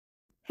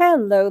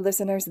Hello,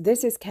 listeners.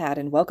 This is Kat,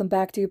 and welcome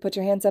back to Put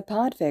Your Hands Up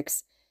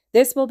Podfics.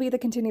 This will be the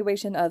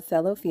continuation of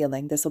Fellow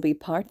Feeling. This will be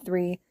Part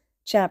 3,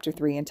 Chapter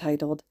 3,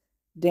 entitled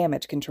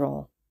Damage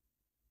Control.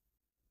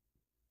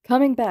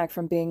 Coming back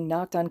from being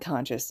knocked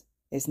unconscious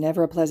is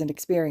never a pleasant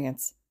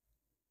experience.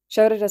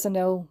 Shouta doesn't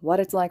know what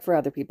it's like for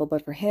other people,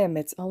 but for him,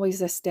 it's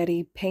always a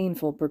steady,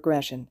 painful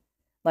progression,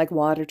 like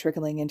water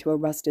trickling into a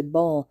rusted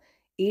bowl,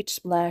 each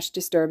splash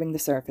disturbing the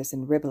surface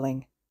and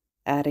rippling,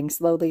 adding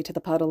slowly to the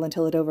puddle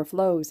until it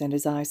overflows and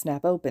his eyes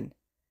snap open,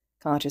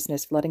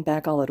 consciousness flooding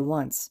back all at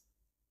once.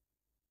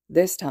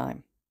 This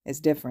time is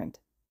different.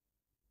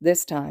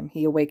 This time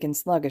he awakens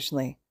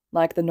sluggishly,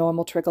 like the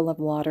normal trickle of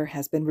water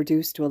has been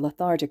reduced to a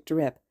lethargic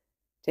drip,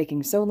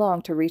 taking so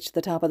long to reach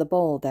the top of the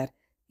bowl that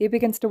he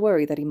begins to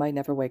worry that he might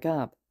never wake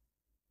up.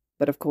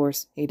 But of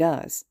course he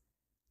does.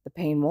 The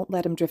pain won't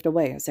let him drift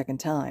away a second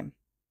time.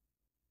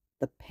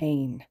 The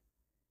pain.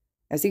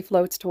 As he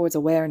floats towards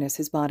awareness,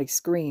 his body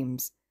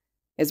screams.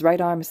 His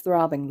right arm is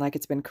throbbing like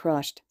it's been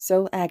crushed,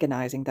 so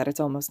agonizing that it's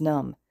almost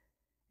numb,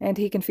 and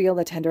he can feel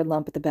a tender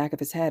lump at the back of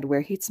his head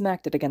where he'd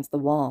smacked it against the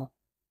wall.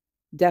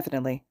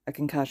 Definitely a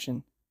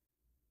concussion.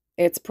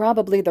 It's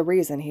probably the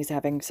reason he's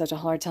having such a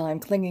hard time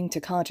clinging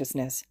to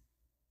consciousness.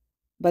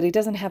 But he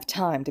doesn't have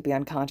time to be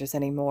unconscious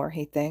anymore,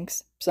 he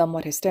thinks,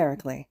 somewhat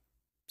hysterically.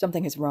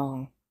 Something is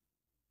wrong.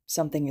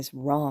 Something is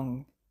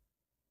wrong.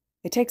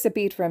 It takes a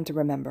beat for him to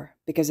remember,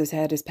 because his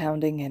head is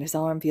pounding and his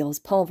arm feels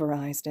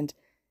pulverized and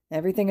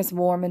everything is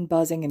warm and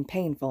buzzing and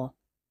painful.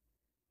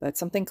 But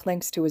something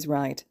clinks to his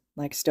right,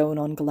 like stone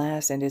on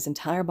glass, and his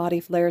entire body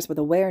flares with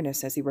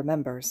awareness as he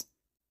remembers.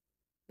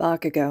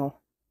 Bakugou.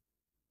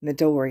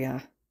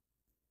 Midoriya.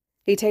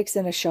 He takes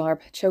in a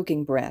sharp,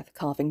 choking breath,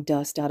 coughing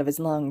dust out of his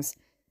lungs.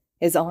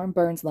 His arm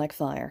burns like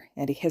fire,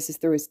 and he hisses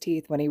through his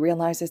teeth when he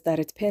realizes that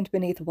it's pinned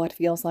beneath what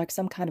feels like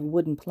some kind of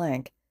wooden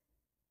plank.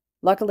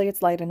 Luckily,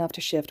 it's light enough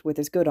to shift with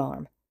his good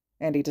arm,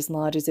 and he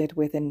dislodges it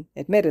with an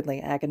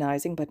admittedly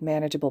agonizing but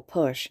manageable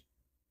push.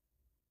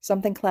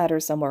 Something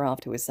clatters somewhere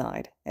off to his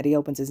side, and he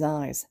opens his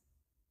eyes.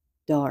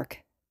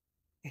 Dark.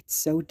 It's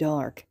so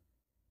dark.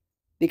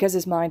 Because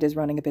his mind is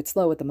running a bit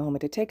slow at the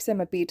moment, it takes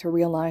him a beat to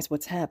realize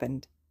what's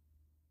happened.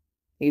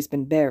 He's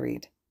been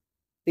buried.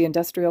 The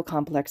industrial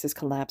complex has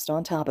collapsed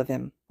on top of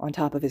him, on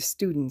top of his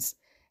students,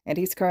 and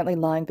he's currently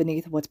lying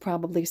beneath what's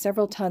probably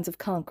several tons of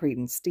concrete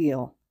and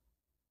steel.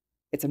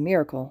 It's a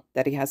miracle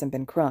that he hasn't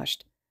been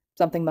crushed.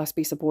 Something must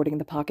be supporting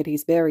the pocket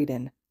he's buried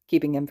in,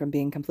 keeping him from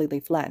being completely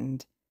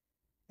flattened.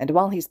 And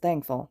while he's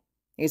thankful,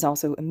 he's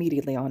also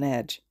immediately on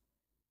edge,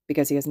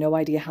 because he has no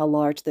idea how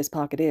large this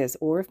pocket is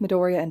or if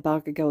Midoriya and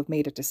Bakugou have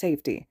made it to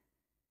safety,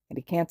 and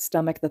he can't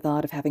stomach the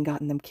thought of having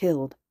gotten them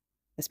killed,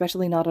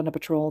 especially not on a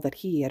patrol that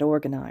he had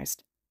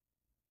organized.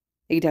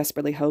 He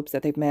desperately hopes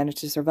that they've managed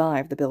to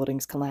survive the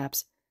building's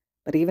collapse,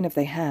 but even if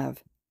they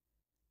have,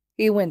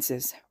 he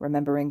winces,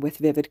 remembering with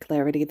vivid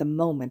clarity the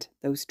moment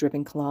those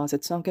dripping claws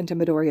had sunk into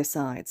Midoriya's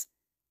sides,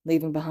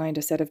 leaving behind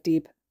a set of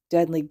deep,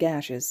 deadly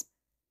gashes.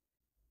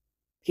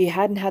 He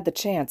hadn't had the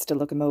chance to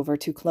look him over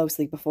too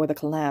closely before the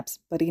collapse,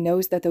 but he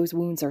knows that those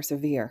wounds are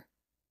severe,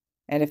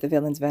 and if the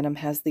villain's venom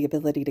has the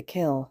ability to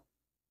kill.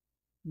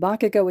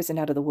 Bakugou isn't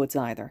out of the woods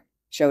either.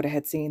 Shouta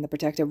had seen the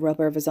protective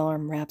rubber of his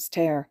arm wraps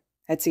tear,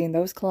 had seen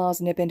those claws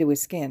nip into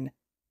his skin.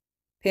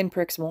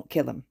 Pinpricks won't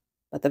kill him,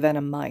 but the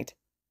venom might.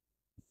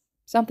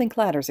 Something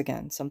clatters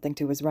again, something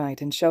to his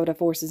right, and Shouta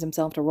forces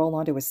himself to roll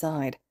onto his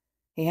side.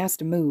 He has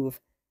to move,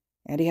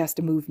 and he has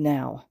to move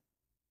now.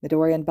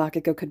 Midoriya and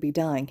Bakugou could be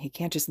dying. He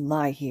can't just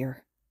lie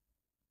here.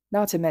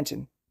 Not to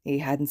mention, he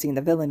hadn't seen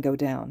the villain go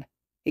down.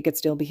 He could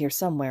still be here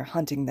somewhere,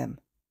 hunting them.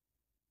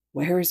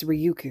 Where is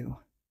Ryuku?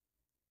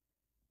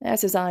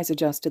 As his eyes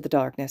adjust to the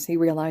darkness, he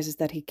realizes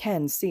that he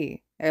can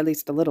see, at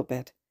least a little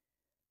bit.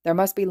 There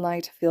must be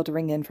light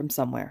filtering in from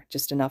somewhere,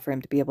 just enough for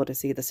him to be able to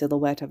see the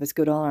silhouette of his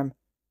good arm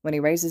when he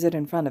raises it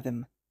in front of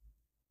him.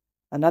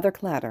 Another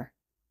clatter,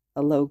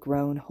 a low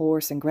groan,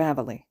 hoarse and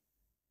gravelly.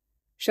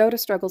 Shouta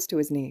struggles to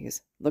his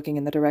knees, looking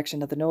in the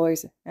direction of the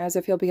noise, as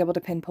if he'll be able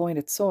to pinpoint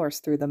its source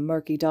through the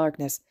murky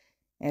darkness,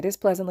 and is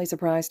pleasantly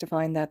surprised to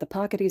find that the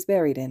pocket he's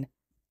buried in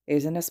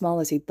isn't as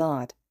small as he'd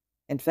thought.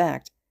 In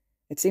fact,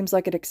 it seems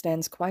like it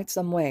extends quite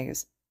some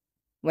ways.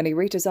 When he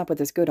reaches up with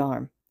his good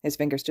arm, his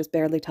fingers just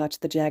barely touch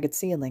the jagged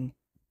ceiling.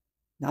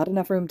 Not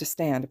enough room to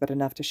stand, but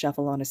enough to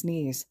shuffle on his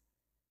knees.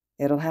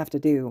 It'll have to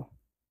do.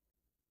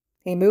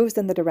 He moves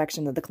in the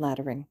direction of the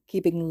clattering,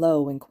 keeping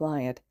low and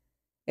quiet.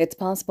 It's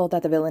possible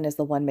that the villain is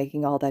the one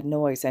making all that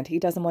noise, and he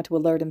doesn't want to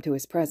alert him to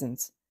his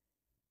presence.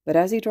 But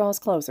as he draws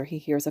closer, he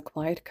hears a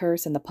quiet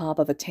curse and the pop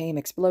of a tame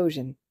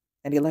explosion,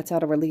 and he lets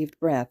out a relieved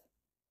breath.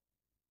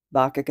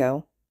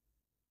 Bakugou.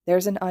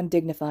 There's an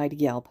undignified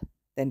yelp,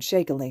 then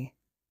shakily.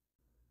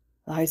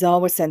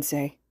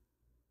 Aizawa-sensei.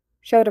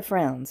 Shouta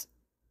frowns.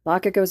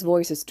 Bakugou's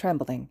voice is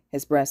trembling,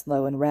 his breath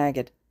low and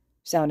ragged,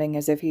 sounding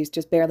as if he's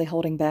just barely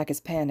holding back his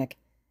panic.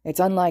 It's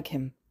unlike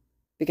him,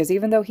 because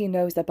even though he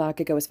knows that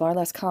Bakugou is far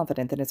less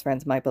confident than his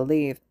friends might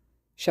believe,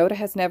 Shouta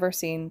has never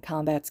seen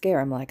combat scare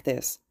him like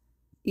this.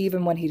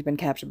 Even when he'd been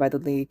captured by the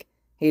League,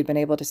 He had been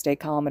able to stay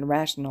calm and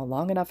rational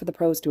long enough for the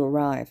pros to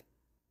arrive.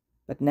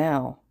 But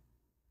now...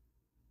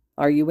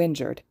 "Are you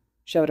injured?"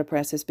 Shouta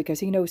presses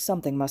because he knows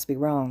something must be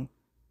wrong.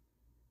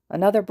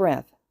 Another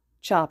breath,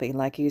 choppy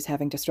like he's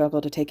having to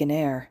struggle to take in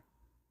air.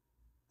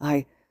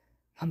 I'm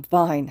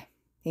fine,"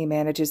 he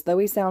manages, though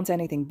he sounds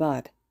anything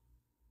but.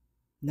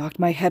 "Knocked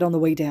my head on the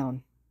way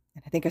down,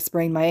 and I think I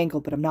sprained my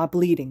ankle, but I'm not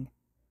bleeding."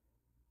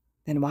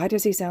 Then why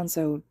does he sound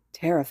so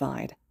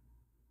terrified?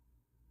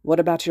 "What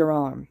about your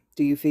arm?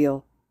 Do you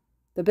feel—"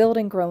 The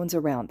building groans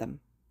around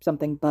them,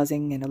 something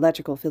buzzing and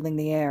electrical filling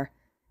the air,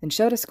 and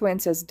Shouta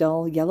squints as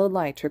dull yellow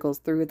light trickles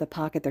through the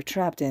pocket they're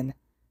trapped in.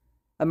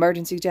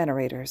 Emergency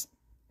generators.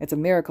 It's a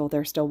miracle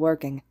they're still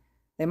working.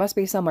 They must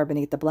be somewhere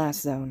beneath the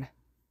blast zone.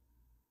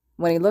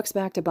 When he looks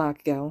back to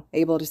Bakugou,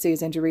 able to see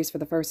his injuries for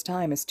the first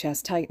time, his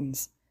chest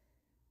tightens.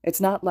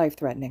 It's not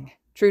life-threatening.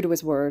 True to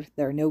his word,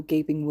 there are no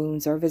gaping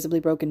wounds or visibly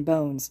broken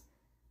bones.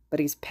 But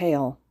he's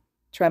pale,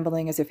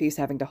 trembling as if he's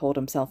having to hold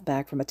himself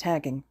back from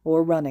attacking,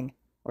 or running,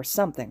 or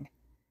something,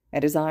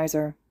 and his eyes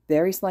are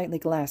very slightly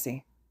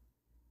glassy.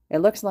 It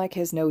looks like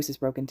his nose is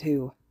broken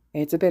too.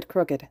 It's a bit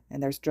crooked,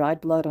 and there's dried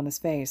blood on his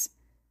face,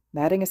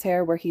 matting his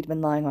hair where he'd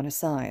been lying on his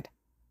side.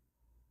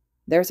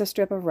 There's a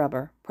strip of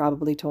rubber,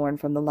 probably torn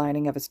from the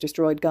lining of his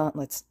destroyed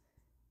gauntlets,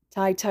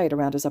 tied tight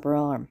around his upper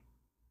arm.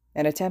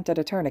 An attempt at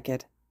a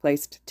tourniquet,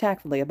 placed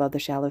tactfully above the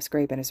shallow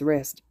scrape in his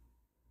wrist.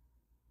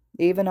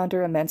 Even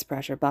under immense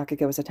pressure,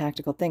 Bakugou is a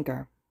tactical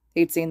thinker.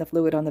 He'd seen the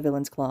fluid on the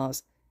villain's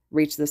claws,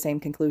 reached the same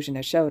conclusion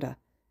as Shouta,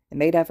 and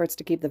made efforts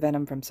to keep the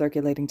venom from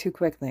circulating too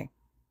quickly.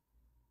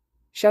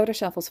 Shouta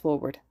shuffles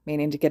forward,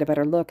 meaning to get a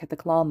better look at the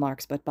claw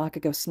marks, but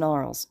Bakugou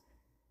snarls,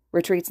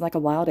 retreats like a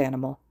wild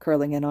animal,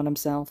 curling in on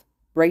himself,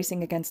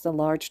 bracing against a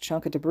large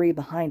chunk of debris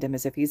behind him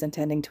as if he's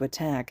intending to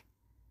attack.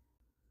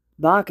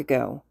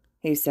 "Bakugou,"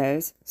 he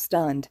says,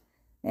 stunned,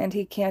 and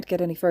he can't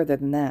get any further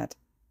than that.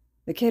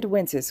 The kid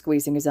winces,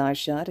 squeezing his eyes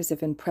shut as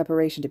if in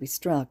preparation to be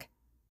struck.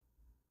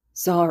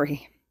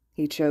 "Sorry,"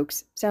 he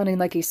chokes, sounding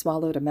like he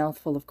swallowed a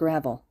mouthful of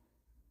gravel.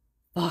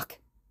 "Fuck.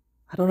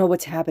 I don't know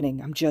what's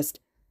happening. I'm just..."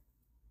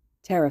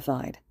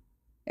 Terrified.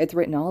 It's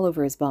written all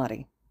over his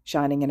body,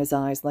 shining in his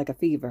eyes like a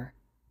fever.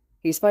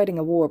 He's fighting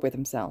a war with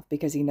himself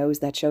because he knows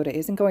that Shouta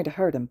isn't going to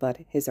hurt him, but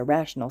his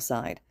irrational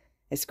side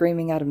is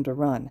screaming at him to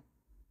run.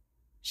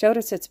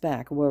 Shouta sits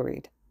back,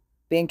 worried.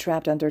 Being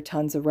trapped under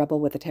tons of rubble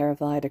with a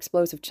terrified,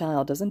 explosive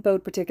child doesn't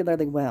bode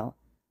particularly well.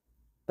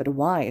 But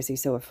why is he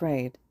so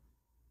afraid?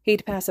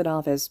 He'd pass it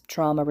off as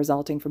trauma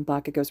resulting from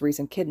Bakugou's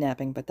recent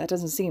kidnapping, but that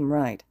doesn't seem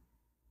right.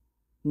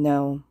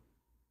 No,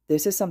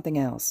 this is something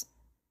else.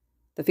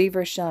 The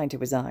feverish shine to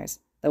his eyes,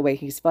 the way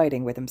he's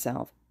fighting with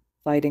himself,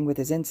 fighting with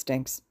his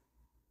instincts.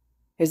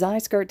 His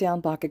eyes skirt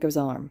down Bakugou's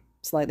arm,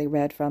 slightly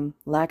red from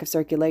lack of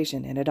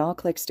circulation, and it all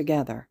clicks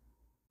together.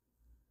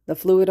 "The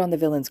fluid on the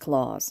villain's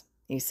claws,"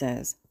 he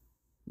says.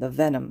 "The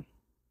venom.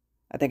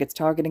 I think it's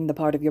targeting the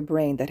part of your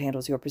brain that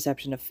handles your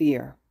perception of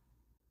fear."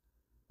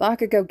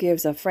 Bakugou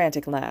gives a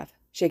frantic laugh,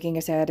 shaking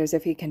his head as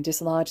if he can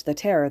dislodge the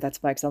terror that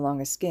spikes along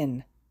his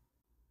skin.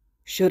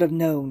 "Should have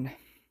known.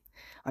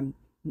 I'm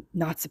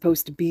not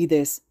supposed to be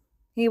this."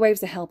 He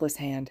waves a helpless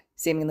hand,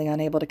 seemingly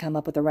unable to come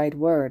up with the right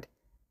word.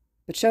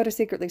 But Shouta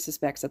secretly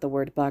suspects that the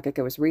word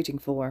Bakugou is reaching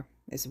for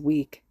is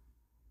weak.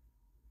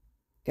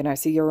 "Can I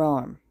see your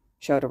arm?"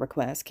 Shouta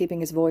requests, keeping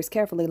his voice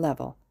carefully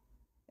level.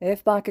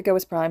 If Bakugou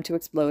is primed to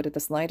explode at the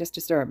slightest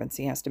disturbance,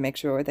 he has to make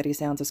sure that he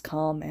sounds as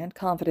calm and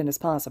confident as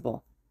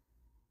possible.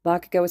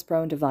 Bakugou is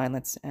prone to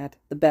violence at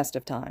the best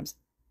of times.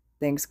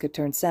 Things could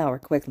turn sour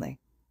quickly.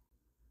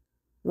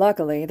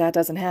 Luckily, that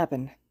doesn't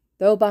happen,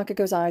 though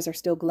Bakugou's eyes are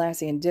still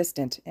glassy and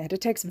distant, and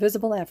it takes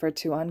visible effort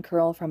to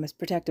uncurl from his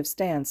protective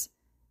stance.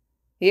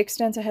 He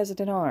extends a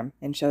hesitant arm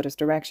in Shouta's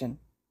direction.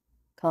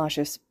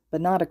 Cautious,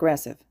 but not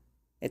aggressive.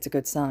 It's a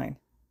good sign.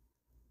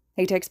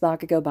 He takes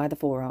Bakugou by the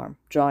forearm,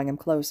 drawing him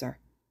closer.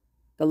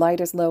 The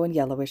light is low and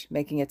yellowish,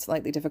 making it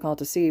slightly difficult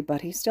to see,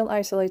 but he still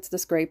isolates the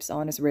scrapes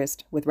on his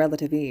wrist with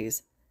relative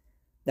ease.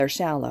 They're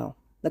shallow.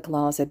 The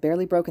claws had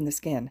barely broken the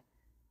skin.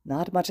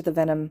 Not much of the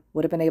venom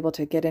would have been able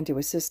to get into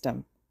his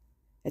system.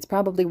 It's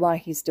probably why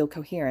he's still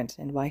coherent,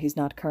 and why he's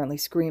not currently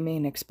screaming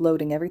and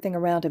exploding everything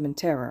around him in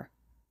terror.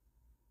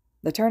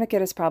 The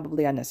tourniquet is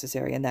probably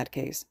unnecessary in that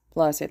case.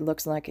 Plus, it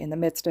looks like in the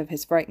midst of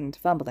his frightened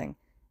fumbling,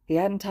 he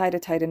hadn't tied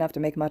it tight enough to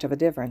make much of a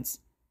difference.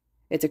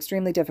 It's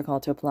extremely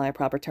difficult to apply a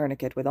proper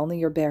tourniquet with only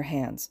your bare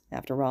hands,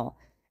 after all,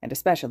 and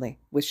especially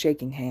with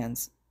shaking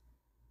hands.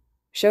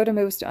 Shouta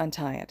moves to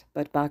untie it,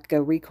 but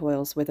Bakugou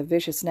recoils with a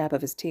vicious snap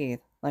of his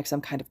teeth, like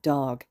some kind of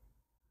dog.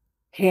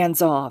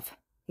 "Hands off!"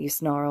 he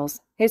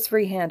snarls, his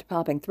free hand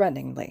popping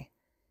threateningly.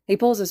 He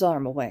pulls his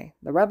arm away.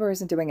 The rubber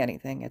isn't doing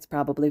anything. It's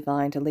probably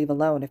fine to leave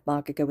alone if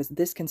Bakugou is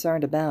this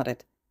concerned about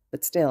it.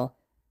 But still,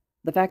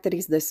 the fact that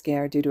he's this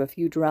scared due to a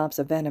few drops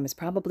of venom is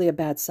probably a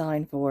bad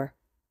sign for...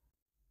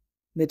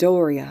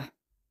 Midoriya.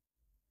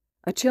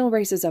 A chill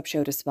races up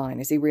Shota's spine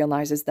as he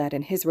realizes that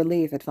in his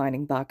relief at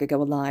finding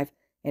Bakugou alive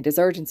and his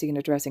urgency in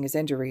addressing his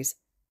injuries,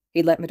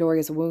 he let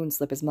Midoriya's wound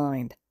slip his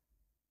mind.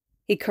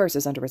 He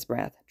curses under his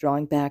breath,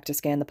 drawing back to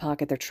scan the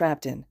pocket they're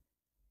trapped in.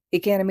 He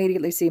can't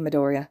immediately see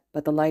Midoriya,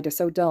 but the light is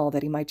so dull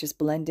that he might just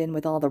blend in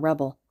with all the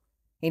rubble.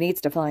 He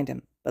needs to find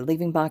him, but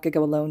leaving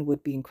Bakugou alone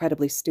would be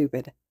incredibly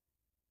stupid.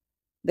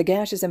 The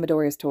gashes in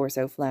Midoriya's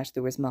torso flash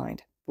through his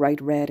mind, bright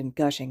red and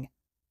gushing,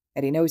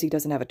 and he knows he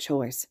doesn't have a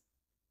choice.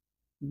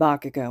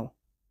 "Bakugou,"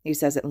 he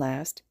says at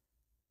last.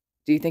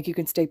 "Do you think you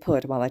can stay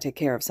put while I take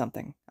care of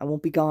something? I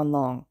won't be gone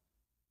long."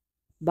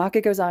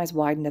 Bakugou's eyes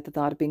widen at the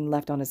thought of being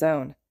left on his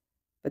own,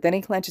 but then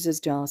he clenches his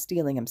jaw,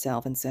 steeling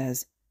himself, and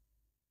says,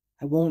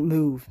 "I won't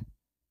move.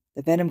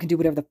 The venom can do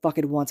whatever the fuck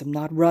it wants. I'm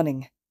not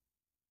running."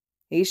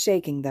 He's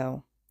shaking,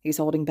 though. He's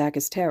holding back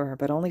his terror,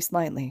 but only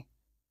slightly.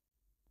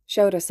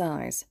 Shouta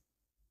sighs.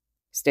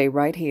 "Stay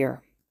right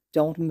here.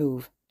 Don't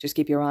move. Just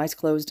keep your eyes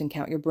closed and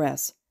count your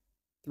breaths.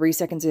 3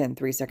 seconds in,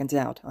 3 seconds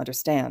out.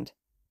 Understand?"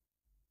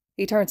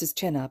 He turns his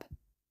chin up.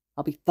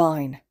 "I'll be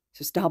fine,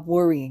 so stop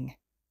worrying."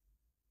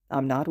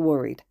 "I'm not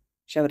worried,"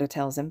 Shouta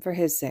tells him for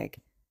his sake,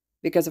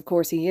 because of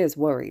course he is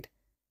worried.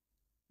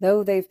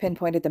 Though they've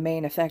pinpointed the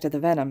main effect of the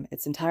venom,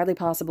 it's entirely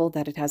possible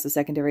that it has the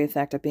secondary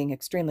effect of being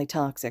extremely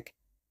toxic.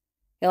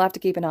 He'll have to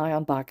keep an eye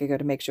on Bakugou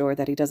to make sure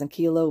that he doesn't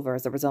keel over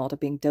as a result of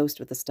being dosed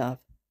with the stuff.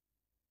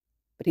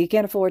 But he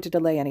can't afford to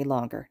delay any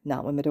longer,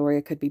 not when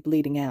Midoriya could be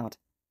bleeding out.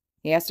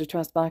 He has to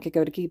trust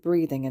Bakugou to keep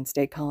breathing and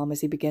stay calm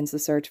as he begins the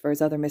search for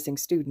his other missing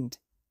student.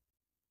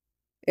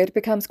 It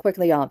becomes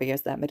quickly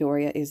obvious that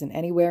Midoriya isn't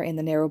anywhere in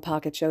the narrow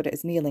pocket Shouta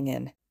is kneeling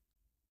in.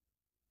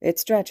 It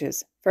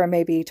stretches, for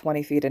maybe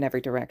 20 feet in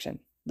every direction,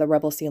 the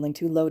rubble ceiling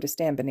too low to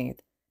stand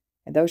beneath,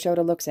 and though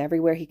Shouta looks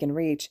everywhere he can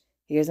reach,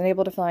 he isn't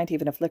able to find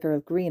even a flicker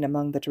of green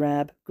among the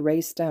drab,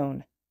 gray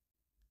stone.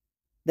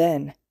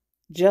 Then,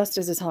 just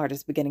as his heart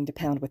is beginning to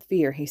pound with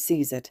fear, he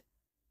sees it.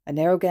 A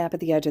narrow gap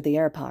at the edge of the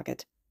air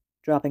pocket,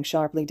 dropping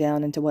sharply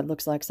down into what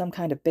looks like some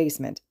kind of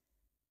basement.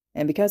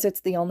 And because it's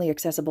the only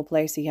accessible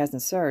place he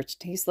hasn't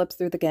searched, he slips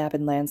through the gap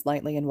and lands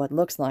lightly in what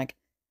looks like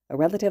a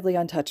relatively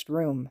untouched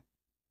room.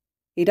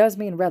 He does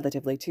mean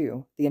relatively,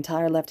 too. The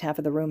entire left half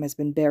of the room has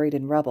been buried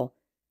in rubble,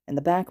 and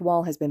the back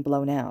wall has been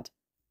blown out,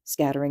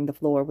 scattering the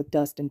floor with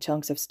dust and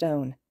chunks of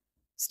stone.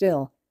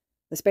 Still,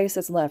 the space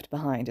that's left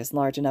behind is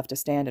large enough to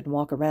stand and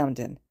walk around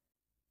in.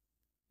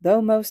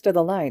 Though most of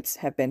the lights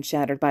have been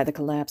shattered by the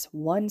collapse,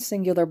 one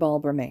singular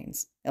bulb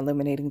remains,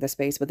 illuminating the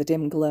space with a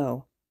dim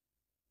glow.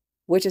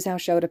 Which is how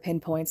Shouta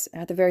pinpoints,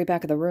 at the very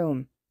back of the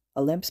room,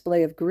 a limp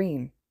splay of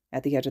green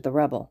at the edge of the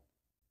rubble.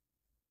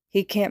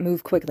 He can't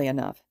move quickly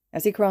enough.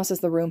 As he crosses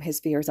the room,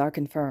 his fears are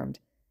confirmed,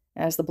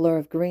 as the blur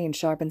of green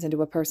sharpens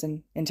into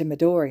into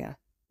Midoriya,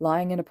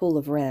 lying in a pool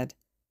of red.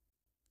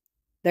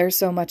 There's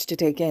so much to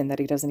take in that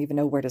he doesn't even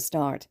know where to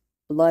start.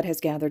 Blood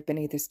has gathered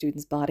beneath his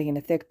student's body in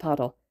a thick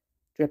puddle,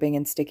 dripping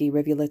in sticky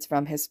rivulets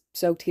from his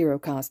soaked hero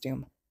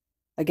costume.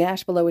 A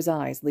gash below his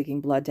eyes,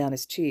 leaking blood down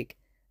his cheek,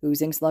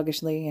 oozing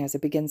sluggishly as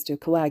it begins to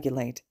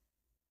coagulate.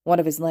 One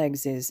of his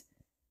legs is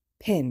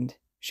pinned,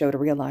 Shouta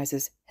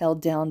realizes,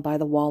 held down by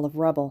the wall of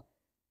rubble,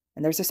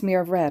 and there's a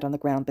smear of red on the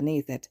ground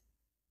beneath it.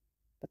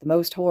 But the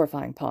most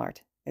horrifying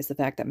part is the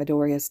fact that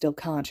Midoriya is still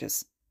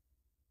conscious.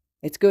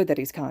 It's good that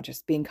he's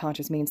conscious. Being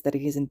conscious means that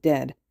he isn't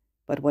dead,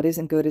 but what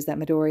isn't good is that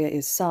Midoriya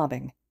is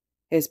sobbing,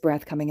 his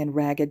breath coming in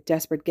ragged,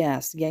 desperate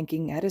gasps,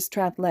 yanking at his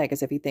trapped leg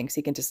as if he thinks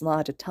he can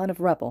dislodge a ton of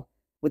rubble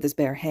with his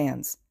bare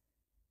hands.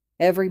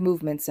 Every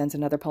movement sends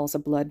another pulse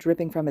of blood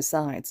dripping from his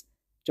sides,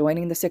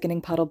 joining the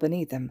sickening puddle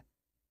beneath him,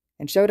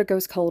 and Shouta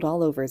goes cold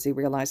all over as he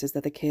realizes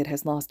that the kid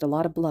has lost a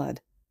lot of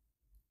blood.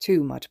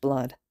 Too much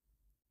blood.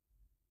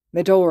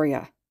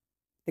 "Midoriya!"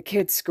 The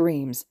kid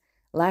screams,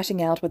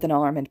 lashing out with an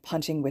arm and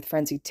punching with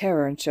frenzied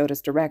terror in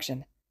Shota's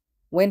direction.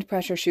 Wind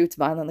pressure shoots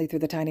violently through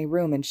the tiny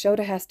room, and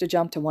Shouta has to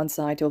jump to one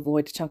side to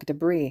avoid a chunk of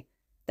debris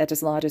that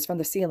dislodges from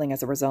the ceiling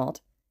as a result.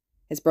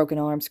 His broken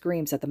arm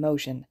screams at the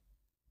motion.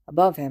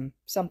 Above him,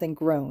 something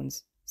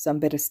groans, some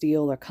bit of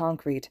steel or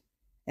concrete,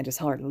 and his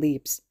heart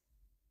leaps.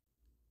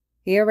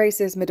 He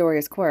erases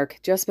Midoriya's quirk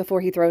just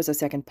before he throws a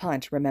second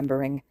punch,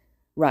 remembering,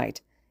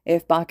 right,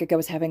 if Bakugou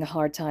is having a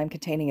hard time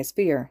containing his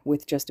fear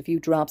with just a few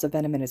drops of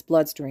venom in his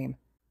bloodstream,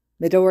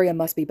 Midoriya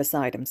must be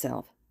beside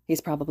himself.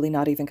 He's probably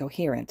not even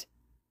coherent.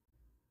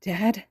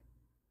 "Dad?"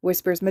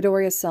 whispers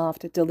Midoriya's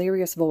soft,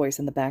 delirious voice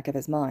in the back of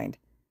his mind,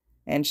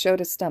 and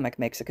Shota's stomach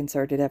makes a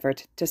concerted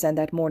effort to send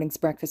that morning's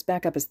breakfast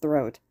back up his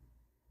throat.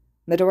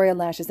 Midoriya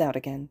lashes out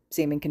again,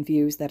 seeming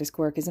confused that his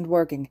quirk isn't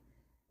working,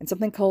 and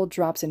something cold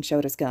drops in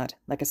Shota's gut,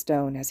 like a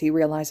stone, as he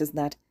realizes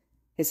that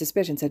his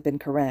suspicions had been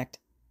correct.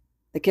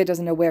 The kid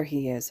doesn't know where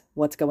he is,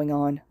 what's going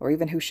on, or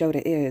even who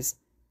Shouta is.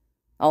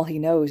 All he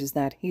knows is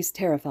that he's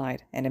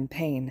terrified and in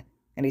pain,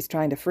 and he's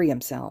trying to free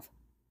himself.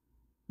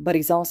 But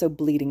he's also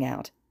bleeding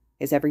out,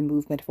 his every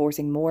movement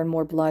forcing more and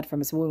more blood from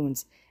his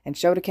wounds, and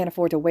Shouta can't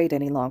afford to wait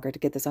any longer to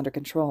get this under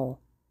control.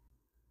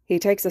 He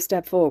takes a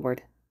step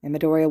forward, and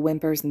Midoriya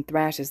whimpers and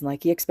thrashes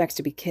like he expects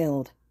to be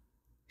killed.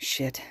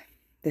 Shit,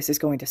 this is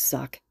going to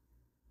suck.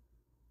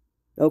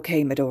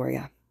 "Okay,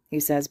 Midoriya," he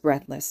says,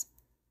 breathless.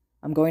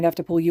 "I'm going to have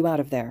to pull you out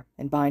of there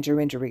and bind your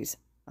injuries.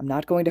 I'm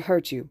not going to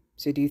hurt you,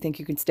 so do you think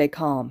you can stay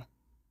calm?"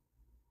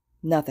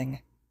 Nothing.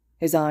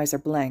 His eyes are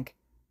blank.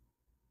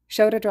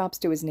 Shouta drops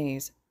to his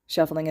knees,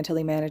 shuffling until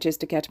he manages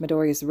to catch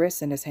Midoriya's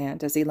wrists in his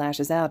hand as he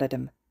lashes out at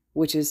him,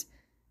 which is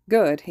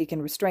good. He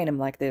can restrain him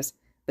like this,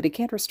 but he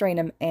can't restrain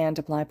him and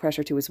apply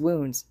pressure to his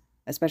wounds,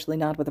 especially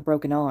not with a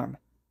broken arm.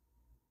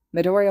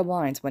 Midoriya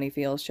whines when he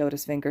feels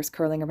Shota's fingers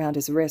curling around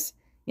his wrists,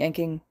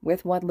 yanking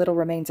with what little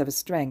remains of his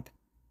strength.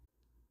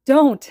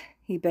 "Don't!"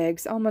 he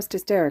begs, almost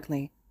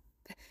hysterically.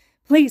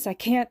 "Please, I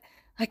can't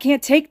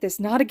take this,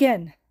 not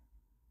again."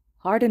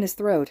 Hard in his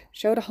throat,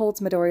 Shouta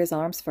holds Midoriya's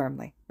arms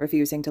firmly,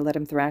 refusing to let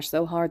him thrash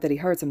so hard that he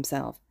hurts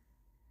himself.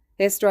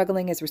 His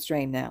struggling is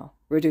restrained now,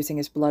 reducing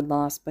his blood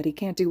loss, but he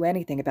can't do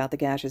anything about the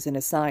gashes in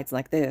his sides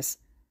like this.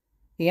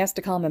 He has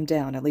to calm him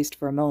down, at least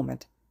for a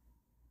moment.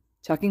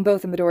 Tucking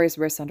both of Midoriya's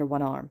wrists under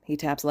one arm, he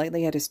taps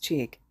lightly at his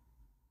cheek.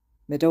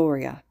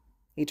 "Midoriya,"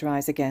 he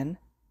tries again.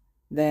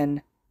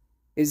 Then,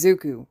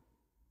 "Izuku."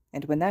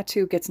 And when that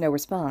too gets no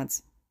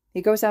response,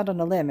 he goes out on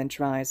a limb and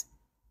tries,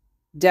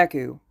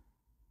 "Deku."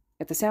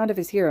 At the sound of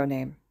his hero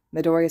name,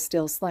 Midoriya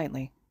stills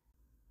slightly.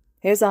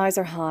 His eyes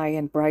are high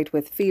and bright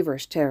with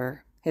feverish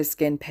terror, his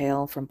skin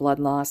pale from blood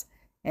loss,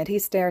 and he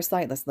stares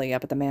sightlessly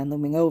up at the man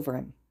looming over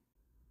him.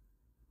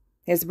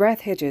 His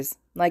breath hitches,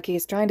 like he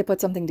is trying to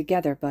put something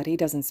together, but he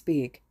doesn't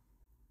speak.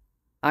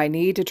 "I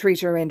need to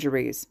treat your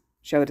injuries,"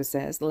 Shouta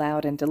says,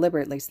 loud and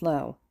deliberately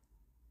slow.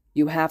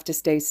 "You have to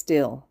stay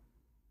still."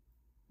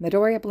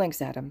 Midoriya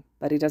blinks at him,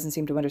 but he doesn't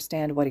seem to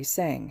understand what he's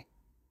saying.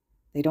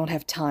 They don't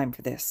have time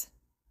for this.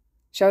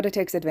 Shouta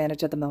takes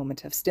advantage of the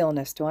moment of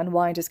stillness to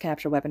unwind his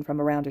capture weapon from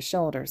around his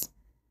shoulders.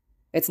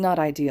 It's not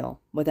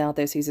ideal. Without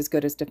this, he's as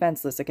good as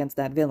defenseless against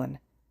that villain.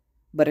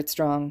 But it's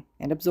strong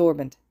and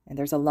absorbent, and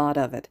there's a lot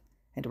of it,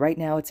 and right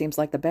now it seems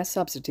like the best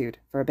substitute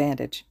for a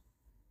bandage.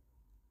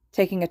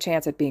 Taking a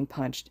chance at being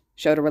punched,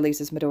 Shouta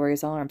releases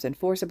Midoriya's arms and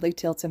forcibly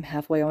tilts him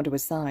halfway onto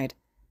his side,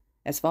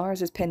 as far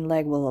as his pinned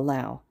leg will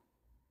allow.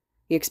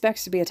 He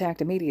expects to be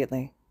attacked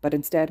immediately, but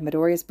instead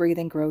Midoriya's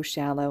breathing grows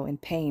shallow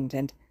and pained,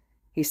 and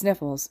he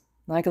sniffles,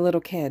 like a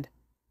little kid,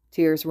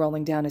 tears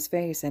rolling down his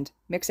face and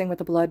mixing with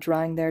the blood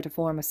drying there to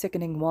form a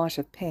sickening wash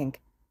of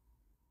pink.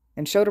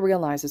 And Shouta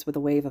realizes with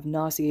a wave of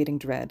nauseating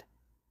dread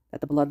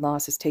that the blood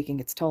loss is taking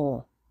its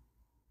toll.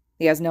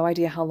 He has no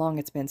idea how long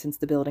it's been since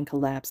the building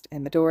collapsed,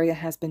 and Midoriya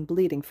has been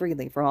bleeding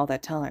freely for all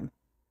that time,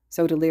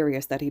 so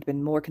delirious that he'd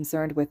been more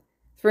concerned with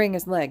freeing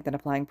his leg than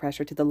applying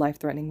pressure to the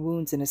life-threatening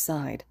wounds in his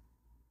side.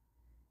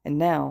 And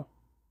now,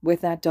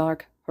 with that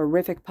dark,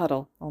 horrific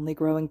puddle only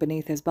growing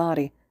beneath his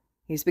body,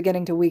 he's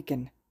beginning to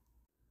weaken.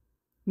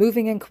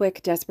 Moving in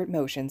quick, desperate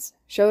motions,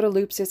 Shouta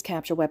loops his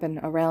capture weapon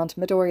around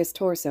Midoriya's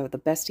torso the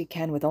best he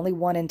can with only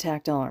one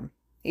intact arm.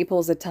 He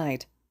pulls it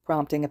tight,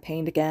 prompting a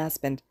pained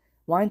gasp, and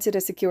winds it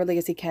as securely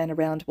as he can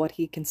around what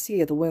he can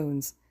see of the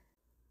wounds.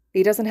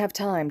 He doesn't have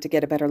time to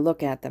get a better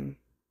look at them.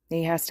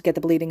 He has to get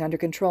the bleeding under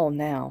control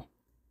now.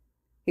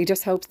 He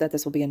just hopes that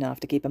this will be enough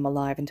to keep him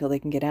alive until they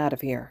can get out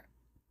of here.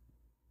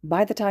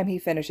 By the time he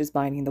finishes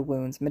binding the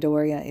wounds,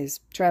 Midoriya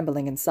is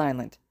trembling and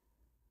silent.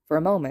 For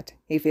a moment,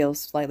 he feels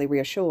slightly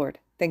reassured,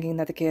 thinking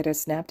that the kid has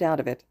snapped out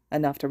of it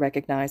enough to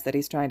recognize that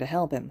he's trying to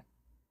help him.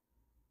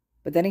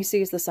 But then he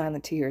sees the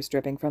silent tears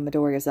dripping from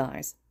Midoriya's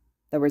eyes,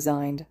 the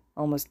resigned,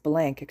 almost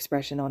blank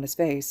expression on his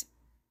face,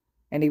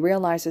 and he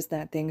realizes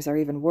that things are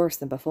even worse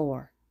than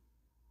before.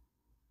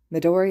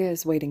 Midoriya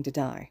is waiting to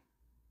die,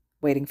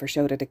 waiting for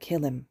Shouta to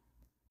kill him.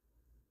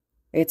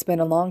 It's been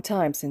a long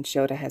time since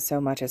Shouta has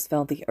so much as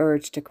felt the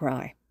urge to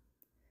cry.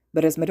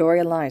 But as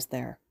Midoriya lies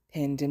there,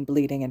 pinned and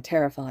bleeding and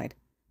terrified,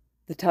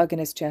 the tug in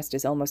his chest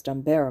is almost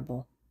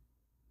unbearable.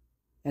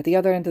 At the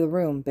other end of the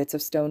room, bits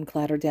of stone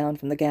clatter down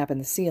from the gap in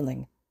the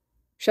ceiling.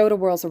 Shouta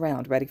whirls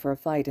around, ready for a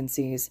fight, and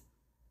sees,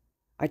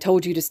 "I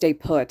told you to stay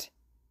put."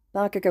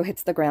 Bakugou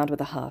hits the ground with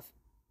a huff,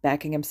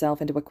 backing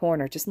himself into a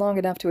corner just long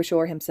enough to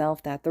assure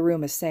himself that the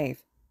room is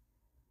safe.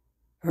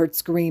 "Heard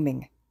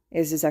screaming,"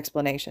 is his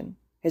explanation,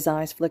 his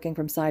eyes flicking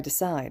from side to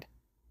side.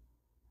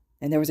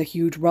 "And there was a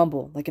huge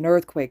rumble, like an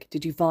earthquake.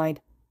 Did you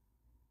find—"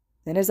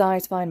 Then his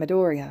eyes find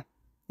Midoriya,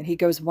 and he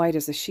goes white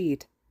as a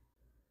sheet.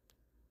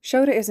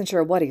 Shouta isn't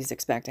sure what he's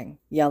expecting.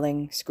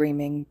 Yelling,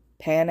 screaming,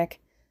 panic.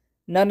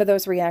 None of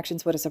those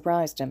reactions would have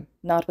surprised him,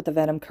 not with the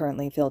venom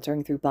currently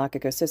filtering through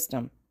Bakugou's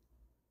system.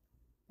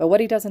 But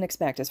what he doesn't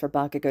expect is for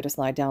Bakugou to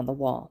slide down the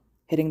wall,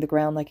 hitting the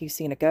ground like he's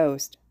seen a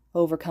ghost,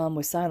 overcome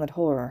with silent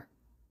horror.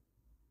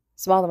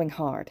 Swallowing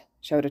hard,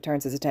 Shouta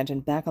turns his attention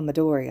back on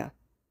Midoriya.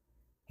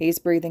 He's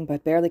breathing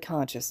but barely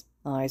conscious,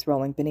 eyes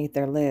rolling beneath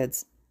their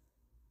lids.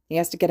 He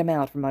has to get him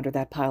out from under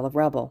that pile of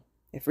rubble.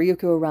 If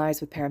Ryuko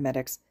arrives with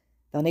paramedics,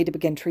 they'll need to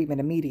begin treatment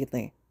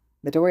immediately.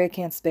 Midoriya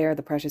can't spare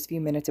the precious few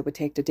minutes it would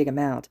take to dig him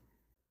out.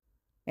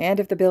 And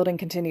if the building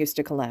continues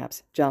to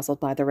collapse,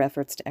 jostled by their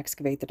efforts to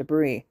excavate the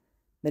debris,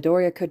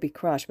 Midoriya could be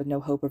crushed with no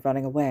hope of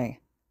running away.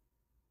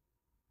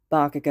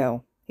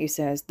 "Bakugou," he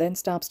says, then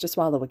stops to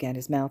swallow again,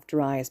 his mouth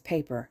dry as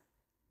paper.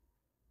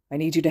 "I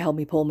need you to help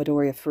me pull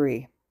Midoriya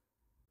free."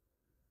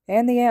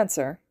 And the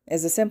answer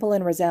is a simple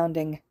and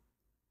resounding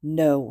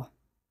no.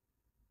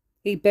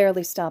 He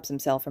barely stops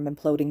himself from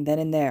imploding then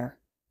and there.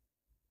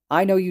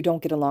 "I know you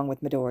don't get along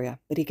with Midoriya,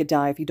 but he could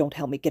die if you don't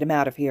help me get him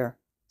out of here.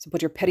 So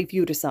put your petty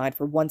feud aside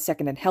for 1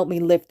 second and help me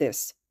lift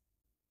this.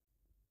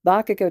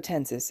 Bakugou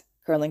tenses,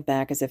 curling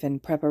back as if in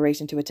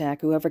preparation to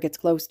attack whoever gets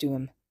close to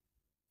him.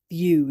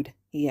 Feud,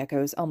 he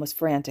echoes, almost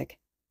frantic.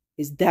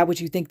 Is that what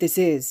you think this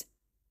is?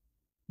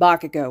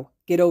 Bakugou,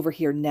 get over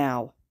here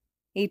now.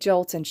 He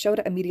jolts, and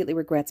Shouta immediately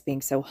regrets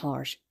being so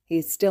harsh. He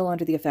is still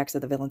under the effects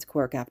of the villain's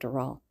quirk, after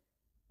all.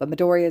 But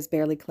Midoriya is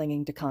barely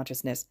clinging to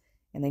consciousness,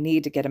 and they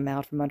need to get him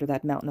out from under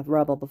that mountain of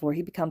rubble before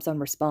he becomes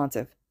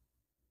unresponsive.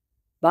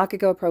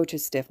 Bakugou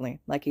approaches stiffly,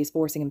 like he's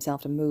forcing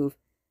himself to move.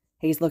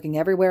 He's looking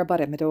everywhere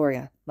but at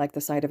Midoriya, like the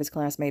sight of his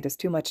classmate is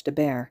too much to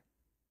bear.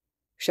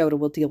 Shouta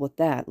will deal with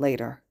that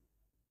later.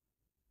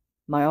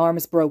 My arm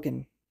is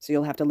broken, so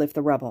you'll have to lift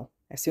the rubble.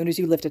 As soon as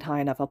you lift it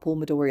high enough, I'll pull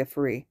Midoriya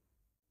free.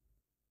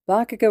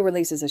 Bakugou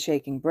releases a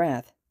shaking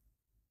breath.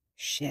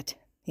 Shit,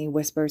 he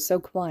whispers, so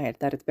quiet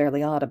that it's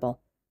barely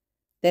audible.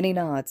 Then he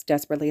nods,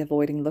 desperately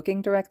avoiding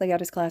looking directly at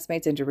his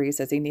classmate's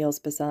injuries as he kneels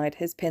beside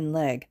his pinned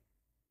leg.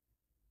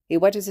 He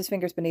wedges his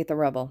fingers beneath the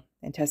rubble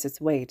and tests its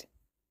weight.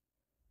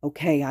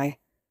 Okay,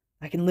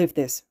 I can lift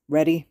this.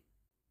 Ready?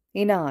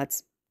 He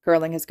nods,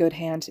 curling his good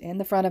hand in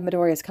the front of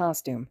Midoriya's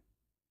costume.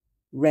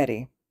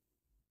 Ready.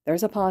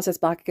 There's a pause as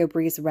Bakugou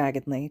breathes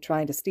raggedly,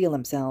 trying to steel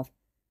himself.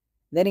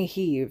 Then he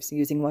heaves,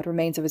 using what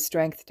remains of his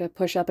strength to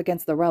push up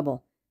against the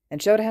rubble,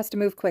 and Shouta has to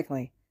move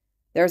quickly.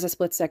 There's a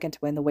split second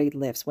when the weight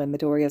lifts, when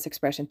Midoriya's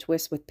expression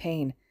twists with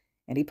pain,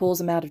 and he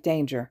pulls him out of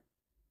danger.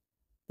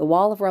 The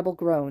wall of rubble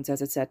groans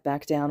as it's set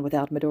back down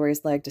without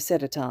Midoriya's leg to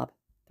sit atop,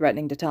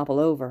 threatening to topple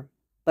over,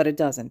 but it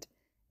doesn't,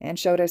 and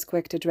Shouta is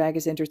quick to drag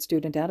his injured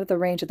student out of the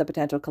range of the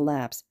potential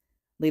collapse,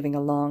 leaving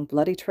a long,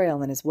 bloody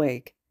trail in his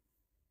wake.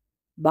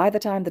 By the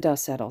time the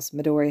dust settles,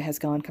 Midoriya has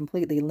gone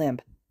completely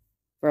limp.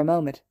 For a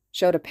moment,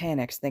 Shouta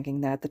panics,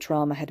 thinking that the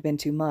trauma had been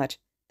too much,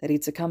 that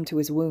he'd succumb to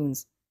his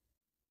wounds.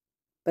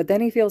 But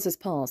then he feels his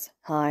pulse,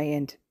 high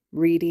and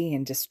reedy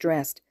and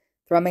distressed,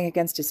 thrumming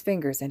against his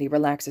fingers, and he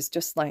relaxes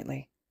just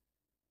slightly.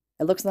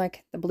 It looks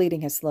like the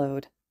bleeding has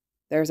slowed.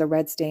 There's a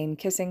red stain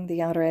kissing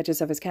the outer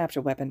edges of his capture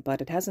weapon, but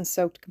it hasn't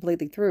soaked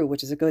completely through,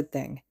 which is a good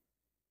thing.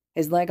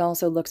 His leg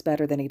also looks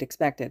better than he'd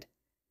expected.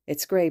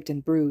 It's scraped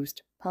and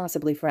bruised,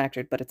 possibly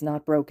fractured, but it's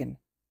not broken.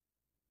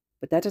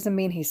 But that doesn't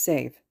mean he's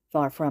safe,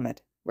 far from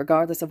it.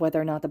 Regardless of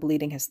whether or not the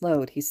bleeding has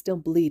slowed, he's still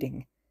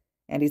bleeding,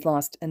 and he's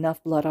lost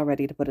enough blood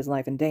already to put his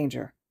life in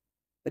danger.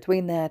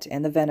 Between that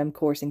and the venom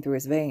coursing through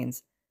his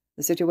veins,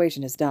 the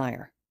situation is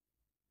dire.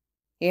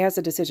 He has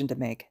a decision to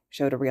make,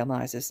 Shouta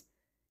realizes.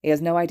 He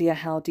has no idea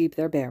how deep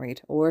they're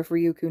buried, or if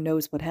Ryuko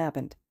knows what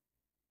happened.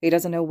 He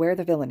doesn't know where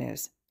the villain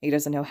is. He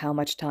doesn't know how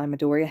much time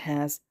Midoriya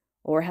has,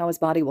 or how his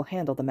body will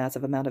handle the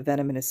massive amount of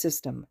venom in his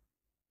system.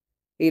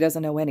 He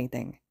doesn't know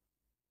anything,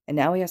 and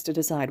now he has to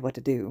decide what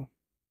to do.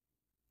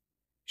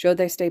 Should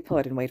they stay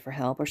put and wait for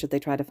help, or should they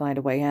try to find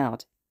a way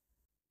out?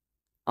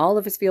 All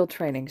of his field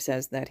training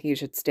says that he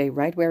should stay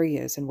right where he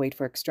is and wait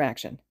for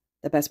extraction.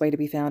 The best way to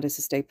be found is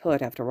to stay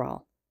put, after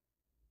all.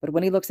 But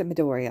when he looks at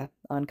Midoriya,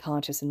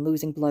 unconscious and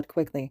losing blood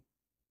quickly,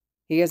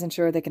 he isn't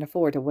sure they can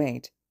afford to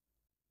wait.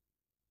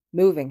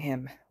 Moving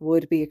him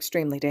would be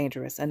extremely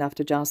dangerous, enough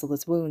to jostle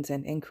his wounds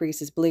and increase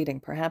his bleeding,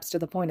 perhaps to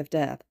the point of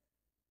death.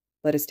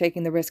 But is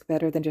taking the risk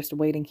better than just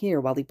waiting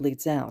here while he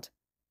bleeds out?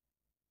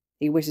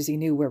 He wishes he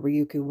knew where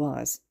Ryuko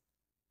was.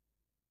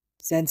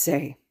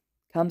 Sensei,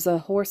 comes a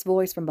hoarse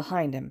voice from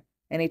behind him,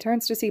 and he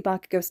turns to see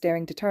Bakugou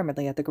staring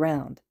determinedly at the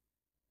ground.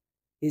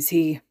 Is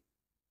he...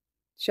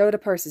 Shouta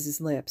purses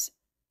his lips.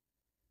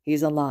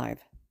 He's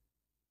alive.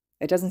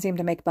 It doesn't seem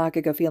to make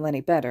Bakugou feel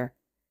any better.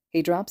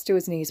 He drops to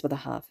his knees with a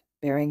huff,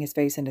 burying his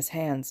face in his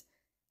hands,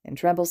 and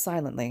trembles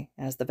silently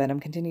as the venom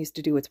continues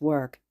to do its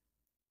work.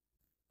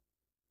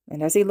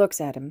 And as he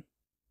looks at him,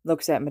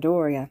 looks at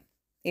Midoriya,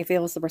 he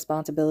feels the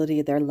responsibility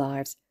of their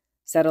lives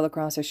settle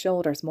across his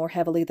shoulders more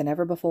heavily than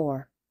ever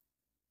before.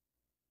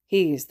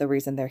 He's the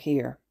reason they're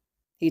here.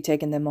 He'd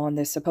taken them on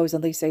this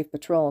supposedly safe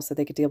patrol so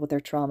they could deal with their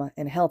trauma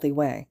in a healthy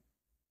way.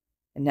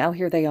 And now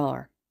here they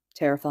are,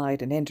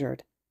 terrified and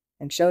injured,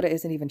 and Shouta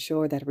isn't even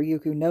sure that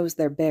Ryuko knows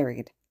they're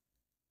buried.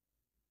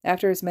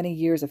 After his many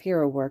years of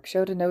hero work,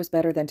 Shouta knows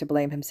better than to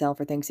blame himself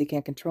for things he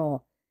can't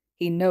control.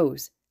 He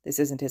knows this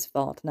isn't his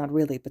fault, not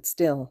really, but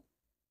still.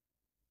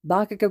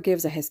 Bakugou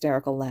gives a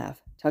hysterical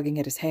laugh, tugging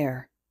at his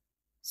hair.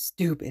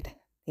 Stupid,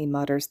 he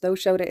mutters, though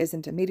Shouta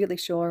isn't immediately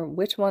sure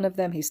which one of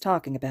them he's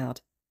talking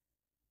about.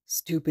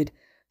 Stupid,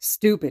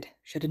 stupid.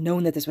 Should have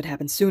known that this would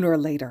happen sooner or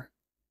later.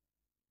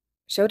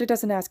 Shouta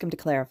doesn't ask him to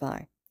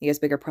clarify. He has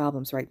bigger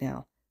problems right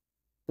now.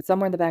 But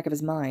somewhere in the back of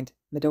his mind,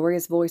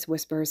 Midoriya's voice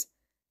whispers,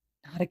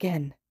 Not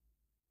again.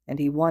 And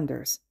he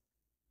wonders.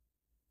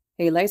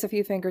 He lays a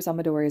few fingers on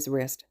Midoriya's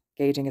wrist,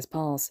 gauging his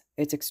pulse.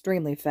 It's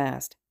extremely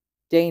fast.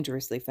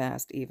 Dangerously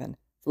fast, even,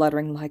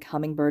 fluttering like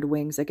hummingbird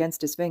wings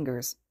against his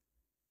fingers.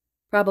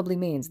 Probably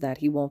means that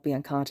he won't be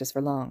unconscious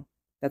for long,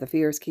 that the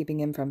fear is keeping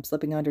him from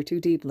slipping under too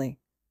deeply.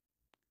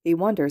 He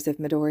wonders if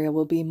Midoriya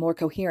will be more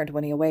coherent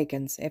when he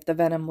awakens, if the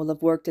venom will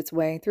have worked its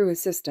way through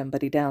his system,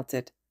 but he doubts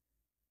it.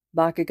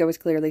 Bakugou is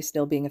clearly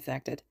still being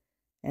affected,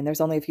 and there's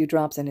only a few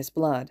drops in his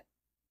blood.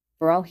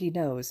 For all he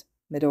knows,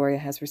 Midoriya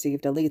has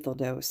received a lethal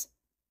dose.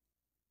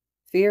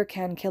 Fear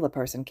can kill a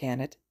person,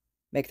 can it?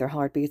 Make their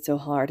heart beat so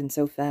hard and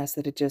so fast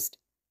that it just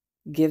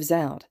gives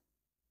out.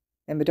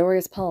 And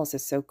Midoriya's pulse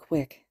is so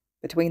quick,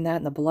 between that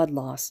and the blood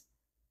loss.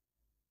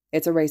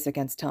 It's a race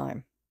against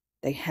time.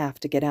 They have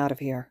to get out of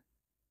here.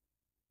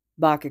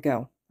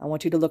 Bakugou, I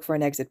want you to look for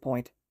an exit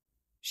point.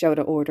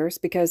 Shouta orders,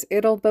 because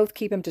it'll both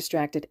keep him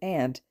distracted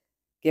and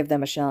give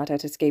them a shot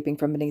at escaping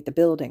from beneath the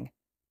building.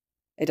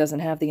 It doesn't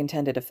have the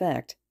intended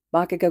effect.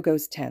 Bakugou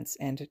goes tense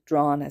and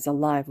drawn as a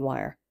live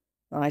wire,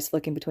 eyes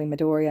flicking between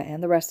Midoriya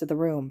and the rest of the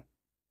room.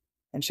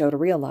 And Shouta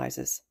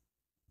realizes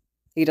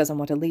he doesn't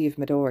want to leave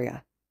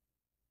Midoriya.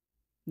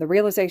 The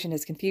realization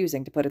is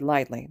confusing, to put it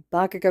lightly.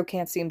 Bakugou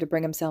can't seem to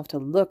bring himself to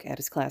look at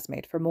his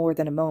classmate for more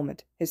than a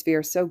moment, his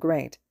fear so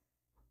great.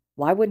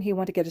 Why wouldn't he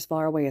want to get as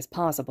far away as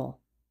possible?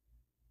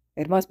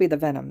 It must be the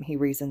venom, he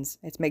reasons.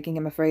 It's making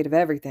him afraid of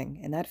everything,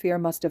 and that fear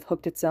must have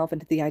hooked itself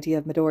into the idea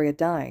of Midoriya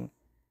dying,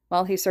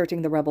 while he's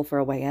searching the rebel for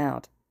a way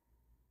out.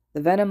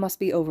 The venom must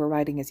be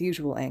overriding his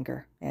usual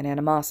anger and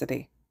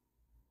animosity.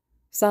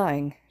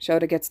 Sighing,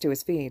 Shouta gets to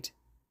his feet.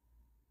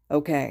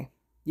 Okay,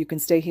 you can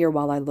stay here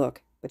while I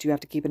look, but you have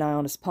to keep an eye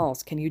on his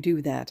pulse. Can you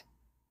do that?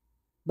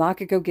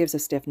 Bakugou gives a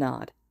stiff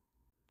nod.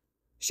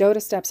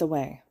 Shouta steps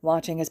away,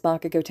 watching as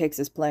Bakugou takes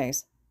his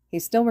place.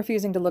 He's still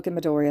refusing to look at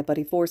Midoriya, but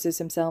he forces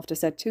himself to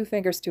set 2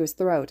 fingers to his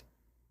throat,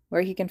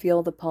 where he can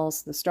feel the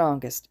pulse the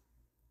strongest.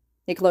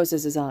 He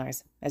closes his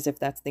eyes, as if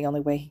that's the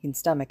only way he can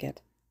stomach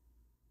it.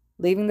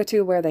 Leaving the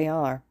 2 where they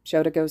are,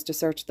 Shouta goes to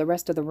search the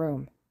rest of the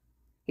room.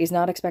 He's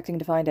not expecting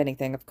to find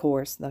anything, of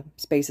course. The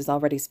space is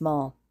already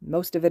small.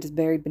 Most of it is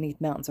buried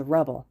beneath mountains of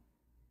rubble.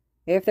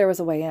 If there was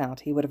a way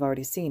out, he would have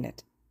already seen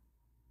it.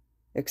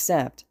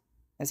 Except,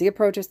 as he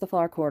approaches the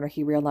far corner,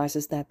 he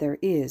realizes that there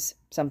is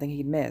something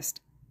he'd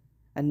missed.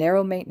 A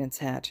narrow maintenance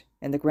hatch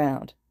in the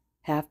ground,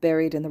 half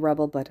buried in the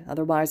rubble but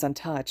otherwise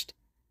untouched,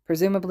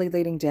 presumably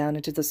leading down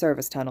into the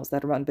service tunnels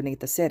that run beneath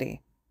the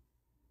city.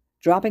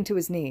 Dropping to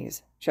his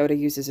knees, Shouta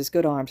uses his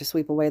good arm to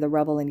sweep away the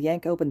rubble and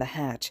yank open the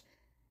hatch.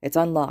 It's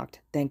unlocked,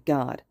 thank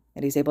God,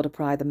 and he's able to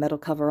pry the metal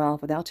cover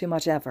off without too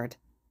much effort.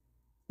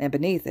 And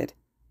beneath it,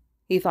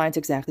 he finds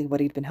exactly what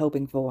he'd been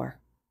hoping for.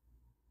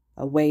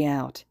 A way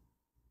out.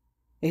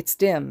 It's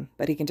dim,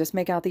 but he can just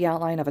make out the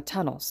outline of a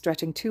tunnel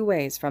stretching 2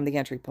 ways from the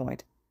entry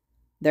point.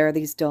 There are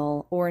these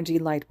dull, orangey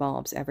light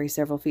bulbs every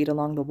several feet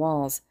along the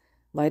walls,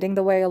 lighting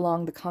the way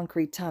along the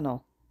concrete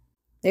tunnel.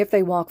 If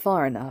they walk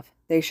far enough,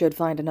 they should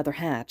find another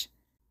hatch.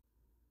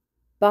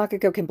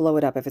 Bakugou can blow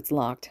it up if it's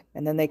locked,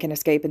 and then they can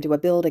escape into a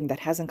building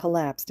that hasn't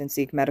collapsed and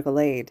seek medical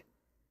aid.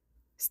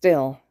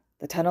 Still,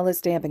 the tunnel is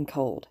damp and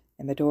cold,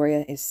 and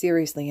Midoriya is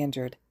seriously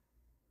injured.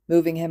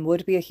 Moving him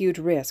would be a huge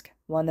risk,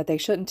 one that they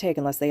shouldn't take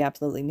unless they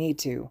absolutely need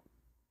to.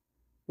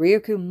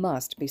 Ryuko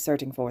must be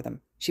searching for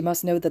them. She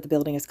must know that the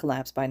building has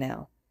collapsed by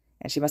now,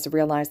 and she must have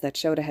realized that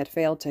Shouta had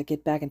failed to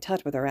get back in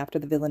touch with her after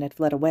the villain had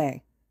fled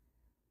away.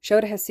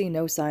 Shouta has seen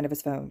no sign of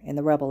his phone in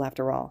the rubble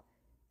after all,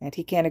 and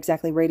he can't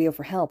exactly radio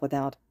for help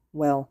without,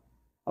 well,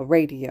 a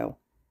radio.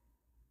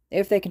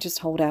 If they can just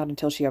hold out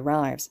until she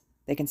arrives,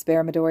 they can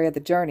spare Midoriya the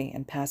journey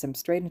and pass him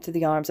straight into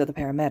the arms of the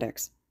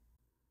paramedics.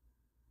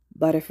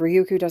 But if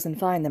Ryuko doesn't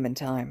find them in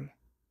time,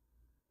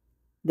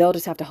 they'll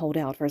just have to hold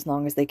out for as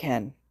long as they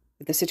can.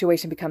 If the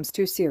situation becomes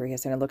too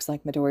serious and it looks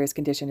like Midoriya's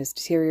condition is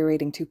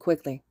deteriorating too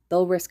quickly,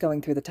 they'll risk going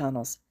through the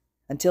tunnels.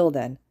 Until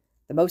then,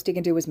 the most he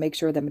can do is make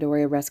sure that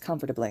Midoriya rests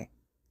comfortably.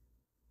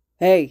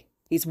 Hey,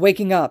 he's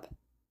waking up!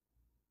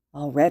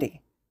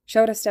 Already.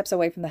 Shouta steps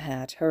away from the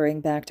hatch,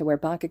 hurrying back to where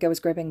Bakugou is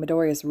gripping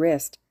Midoriya's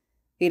wrist.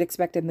 He'd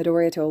expected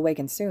Midoriya to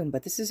awaken soon,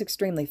 but this is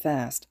extremely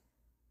fast.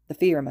 The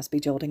fear must be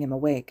jolting him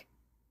awake.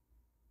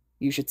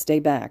 You should stay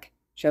back,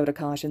 Shouta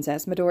cautions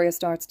as Midoriya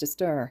starts to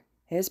stir,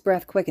 his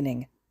breath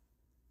quickening.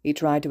 He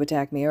tried to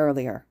attack me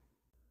earlier.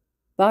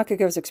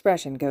 Bakugou's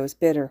expression goes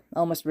bitter,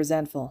 almost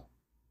resentful.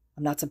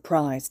 I'm not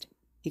surprised.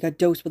 He got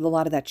dosed with a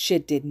lot of that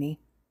shit, didn't he?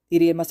 The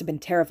idiot must have been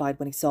terrified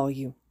when he saw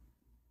you.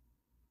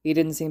 He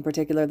didn't seem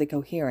particularly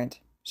coherent,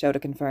 Shouta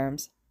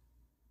confirms.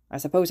 I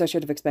suppose I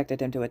should have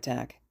expected him to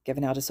attack,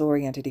 given how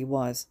disoriented he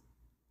was.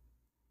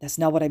 That's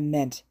not what I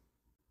meant.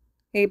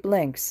 He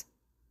blinks.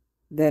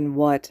 Then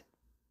what?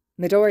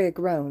 Midoriya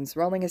groans,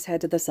 rolling his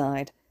head to the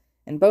side,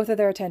 and both of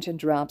their attention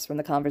drops from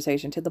the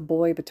conversation to the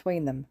boy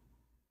between them.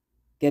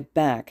 Get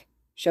back.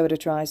 Shouta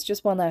tries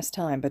just one last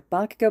time, but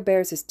Bakugou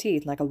bares his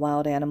teeth like a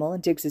wild animal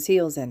and digs his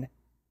heels in,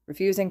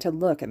 refusing to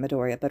look at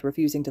Midoriya but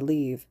refusing to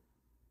leave.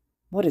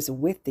 What is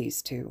with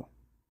these two?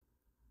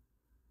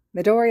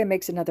 Midoriya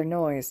makes another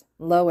noise,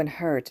 low and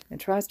hurt, and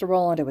tries to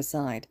roll onto his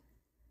side.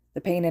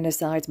 The pain in his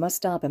sides must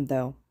stop him,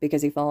 though,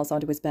 because he falls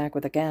onto his back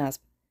with a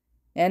gasp.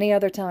 Any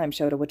other time,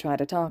 Shouta would try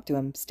to talk to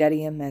him,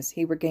 steady him as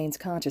he regains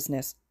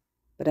consciousness.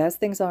 But as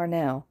things are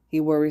now, he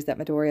worries that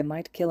Midoriya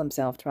might kill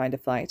himself trying to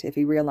fight if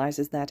he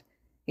realizes that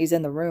he's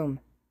in the room.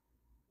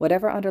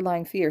 Whatever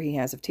underlying fear he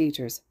has of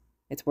teachers,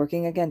 it's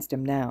working against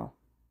him now.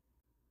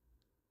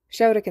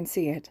 Shouta can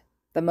see it,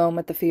 the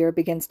moment the fear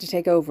begins to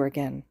take over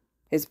again.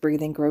 His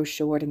breathing grows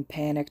short and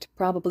panicked,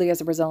 probably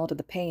as a result of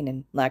the pain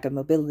and lack of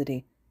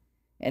mobility.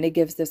 and he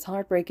gives this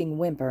heartbreaking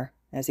whimper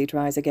as he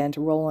tries again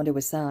to roll onto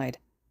his side.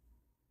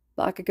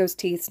 Bakugo's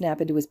teeth snap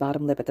into his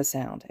bottom lip at the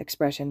sound,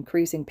 expression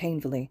creasing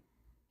painfully.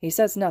 He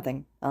says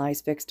nothing,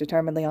 eyes fixed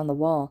determinedly on the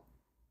wall,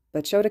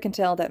 but Shouta can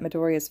tell that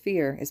Midoriya's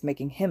fear is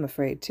making him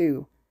afraid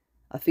too,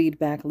 a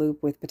feedback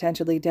loop with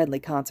potentially deadly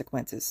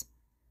consequences.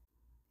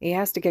 He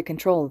has to get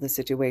control of the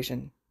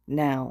situation,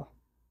 now.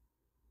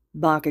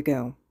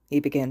 Bakugo, he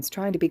begins,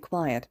 trying to be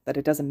quiet, but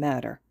it doesn't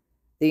matter.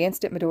 The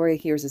instant Midoriya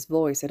hears his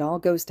voice, it all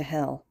goes to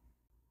hell.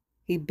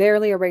 He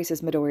barely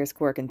erases Midoriya's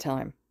quirk in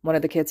time, one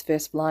of the kid's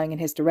fists flying in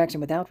his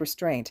direction without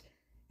restraint.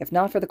 If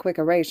not for the quick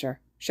erasure,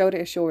 Shouta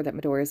is sure that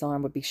Midoriya's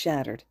arm would be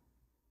shattered.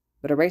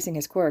 But erasing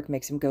his quirk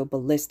makes him go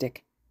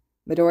ballistic.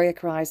 Midoriya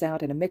cries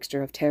out in a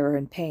mixture of terror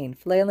and pain,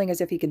 flailing as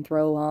if he can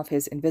throw off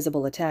his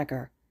invisible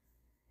attacker.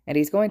 And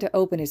he's going to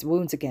open his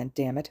wounds again,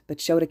 damn it, but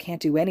Shouta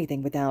can't do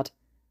anything without...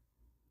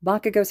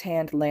 Bakugo's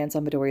hand lands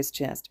on Midoriya's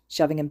chest,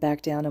 shoving him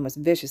back down almost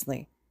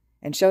viciously,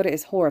 and Shouta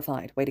is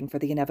horrified, waiting for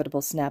the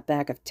inevitable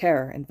snapback of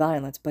terror and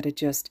violence, but it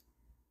just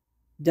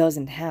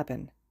doesn't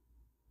happen.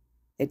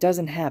 It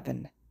doesn't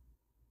happen.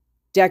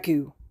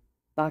 Deku!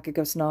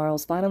 Bakugo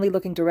snarls, finally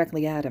looking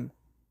directly at him.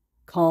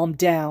 Calm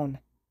down.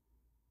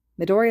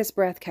 Midoriya's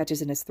breath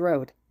catches in his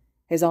throat.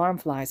 His arm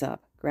flies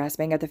up,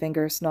 grasping at the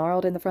finger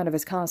snarled in the front of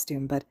his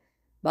costume, but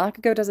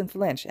Bakugo doesn't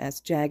flinch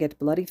as jagged,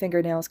 bloody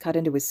fingernails cut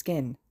into his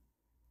skin.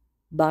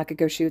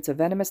 Bakugo shoots a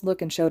venomous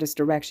look in Shota's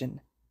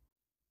direction.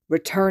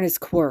 Return his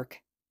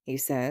quirk, he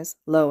says,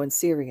 low and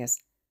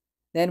serious.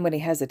 Then when he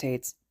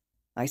hesitates,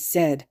 I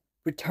said,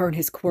 return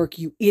his quirk,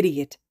 you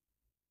idiot.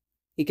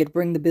 He could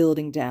bring the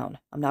building down.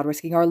 I'm not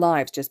risking our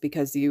lives just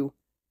because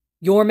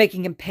You're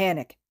making him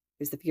panic,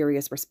 is the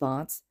furious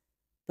response.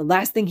 The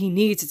last thing he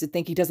needs is to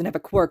think he doesn't have a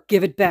quirk.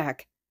 Give it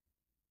back.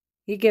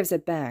 He gives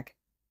it back.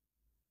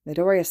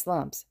 Midoriya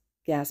slumps,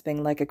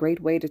 gasping like a great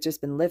weight has just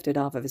been lifted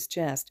off of his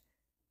chest.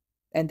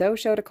 And though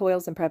Shouta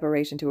coils in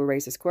preparation to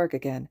erase his quirk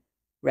again,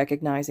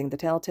 recognizing the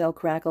telltale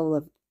crackle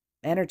of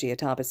energy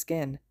atop his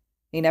skin,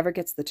 he never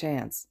gets the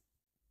chance.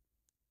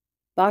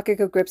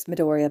 Bakugo grips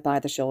Midoriya by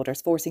the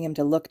shoulders, forcing him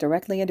to look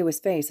directly into his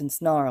face and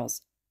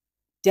snarls.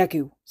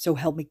 Deku, so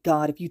help me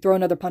God, if you throw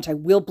another punch I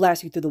will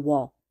blast you through the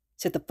wall.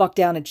 Sit the fuck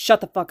down and shut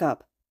the fuck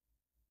up.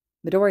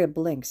 Midoriya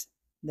blinks,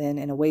 then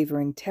in a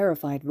wavering,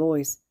 terrified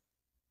voice.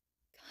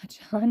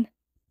 God,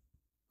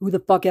 who the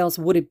fuck else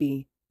would it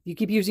be? If you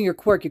keep using your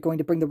quirk, you're going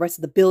to bring the rest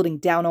of the building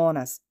down on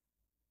us.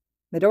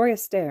 Midoriya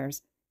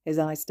stares, his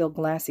eyes still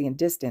glassy and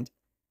distant,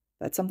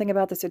 but something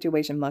about the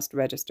situation must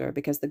register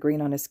because the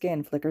green on his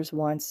skin flickers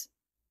once,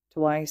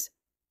 twice,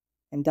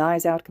 and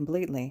dies out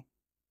completely.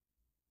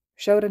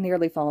 Shouta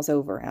nearly falls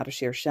over out of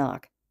sheer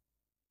shock.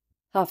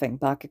 Huffing,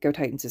 Bakugo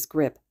tightens his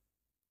grip.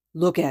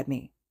 Look at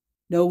me.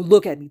 No,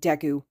 look at me,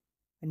 Deku.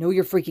 I know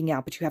you're freaking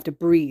out, but you have to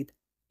breathe.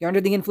 You're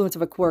under the influence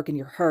of a quirk and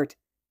you're hurt.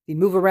 If you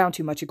move around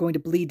too much, you're going to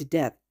bleed to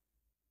death.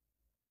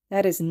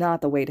 That is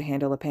not the way to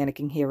handle a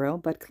panicking hero,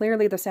 but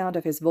clearly the sound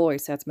of his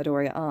voice sets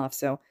Midoriya off,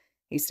 so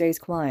he stays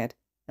quiet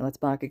and lets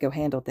Bakugo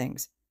handle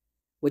things,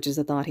 which is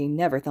a thought he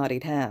never thought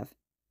he'd have.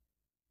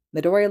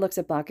 Midoriya looks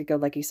at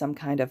Bakugo like he's some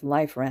kind of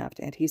life raft,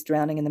 and he's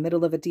drowning in the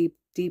middle of a deep,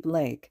 deep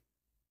lake.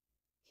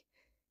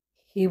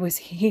 He was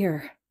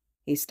here,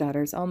 he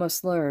stutters, almost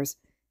slurs,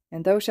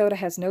 and though Shouta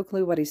has no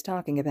clue what he's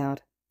talking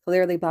about,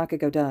 clearly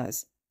Bakugo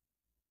does.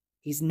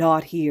 He's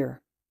not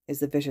here, is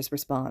the vicious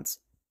response.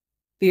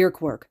 Fear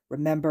quirk,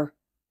 remember?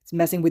 It's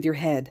messing with your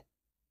head.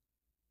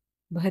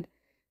 But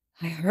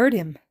I heard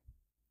him.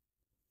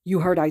 You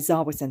heard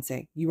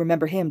Aizawa-sensei. You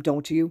remember him,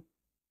 don't you?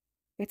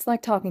 It's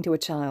like talking to a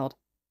child.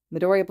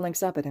 Midoriya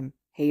blinks up at him,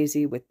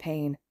 hazy with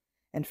pain,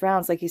 and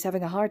frowns like he's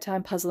having a hard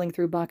time puzzling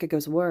through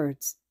Bakugo's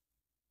words.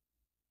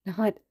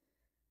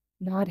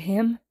 Not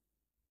him?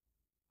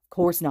 Of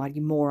course not,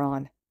 you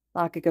moron,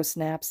 Bakugo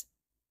snaps.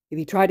 If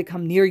he tried to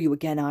come near you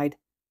again, I'd...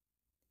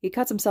 He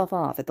cuts himself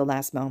off at the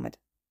last moment,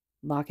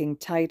 locking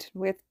tight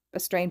with a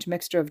strange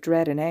mixture of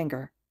dread and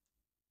anger.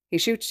 He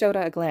shoots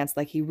Shouta a glance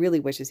like he really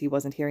wishes he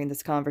wasn't hearing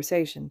this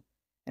conversation,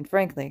 and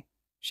frankly,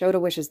 Shouta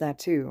wishes that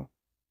too.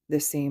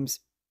 This seems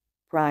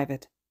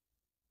private.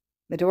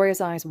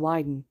 Midoriya's eyes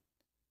widen.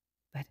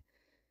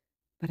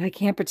 But I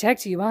can't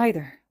protect you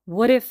either.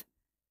 What if...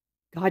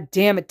 God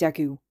damn it,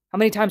 Deku. How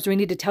many times do I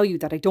need to tell you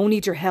that I don't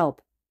need your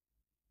help?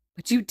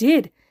 But you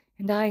did,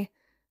 and I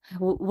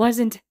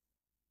wasn't...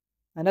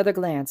 Another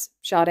glance,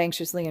 shot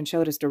anxiously in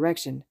Shota's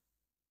direction.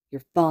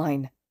 You're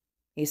fine,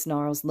 he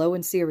snarls, low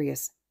and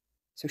serious.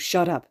 So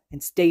shut up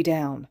and stay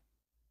down.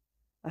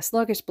 A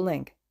sluggish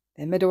blink,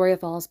 then Midoriya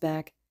falls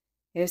back,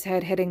 his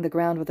head hitting the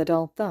ground with a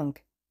dull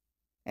thunk,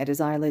 and his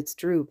eyelids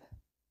droop.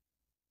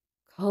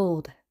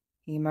 Cold,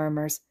 he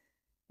murmurs,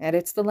 and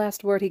it's the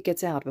last word he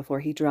gets out before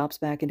he drops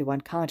back into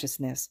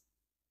unconsciousness.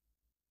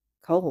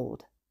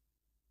 Cold.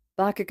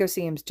 Bakugo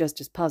seems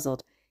just as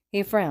puzzled.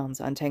 He frowns,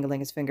 untangling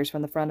his fingers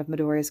from the front of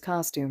Midoriya's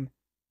costume.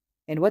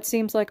 In what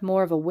seems like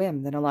more of a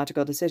whim than a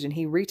logical decision,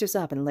 he reaches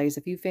up and lays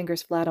a few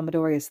fingers flat on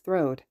Midoriya's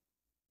throat.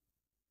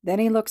 Then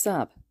he looks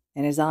up,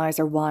 and his eyes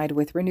are wide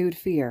with renewed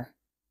fear.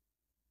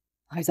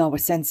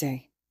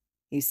 Aizawa-sensei,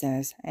 he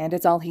says, and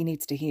it's all he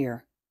needs to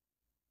hear.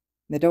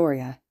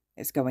 Midoriya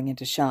is going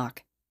into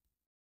shock.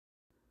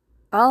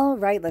 All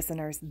right,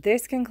 listeners,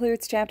 this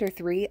concludes Chapter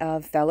 3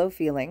 of Fellow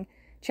Feeling.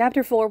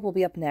 Chapter 4 will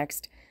be up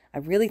next. I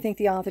really think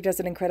the author does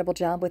an incredible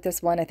job with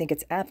this one. I think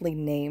it's aptly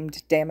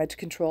named Damage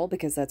Control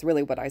because that's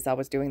really what Aizawa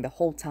was doing the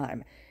whole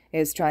time,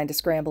 is trying to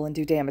scramble and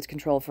do damage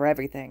control for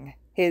everything.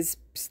 His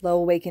slow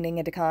awakening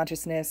into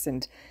consciousness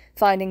and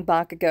finding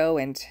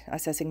Bakugou and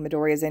assessing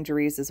Midoriya's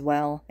injuries as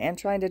well, and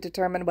trying to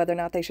determine whether or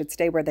not they should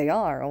stay where they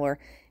are or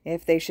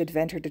if they should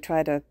venture to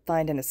try to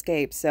find an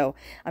escape. So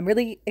I'm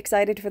really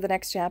excited for the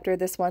next chapter of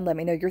this one. Let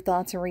me know your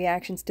thoughts and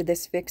reactions to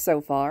this fic so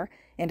far.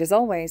 And as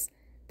always,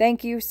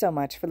 thank you so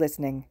much for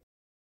listening.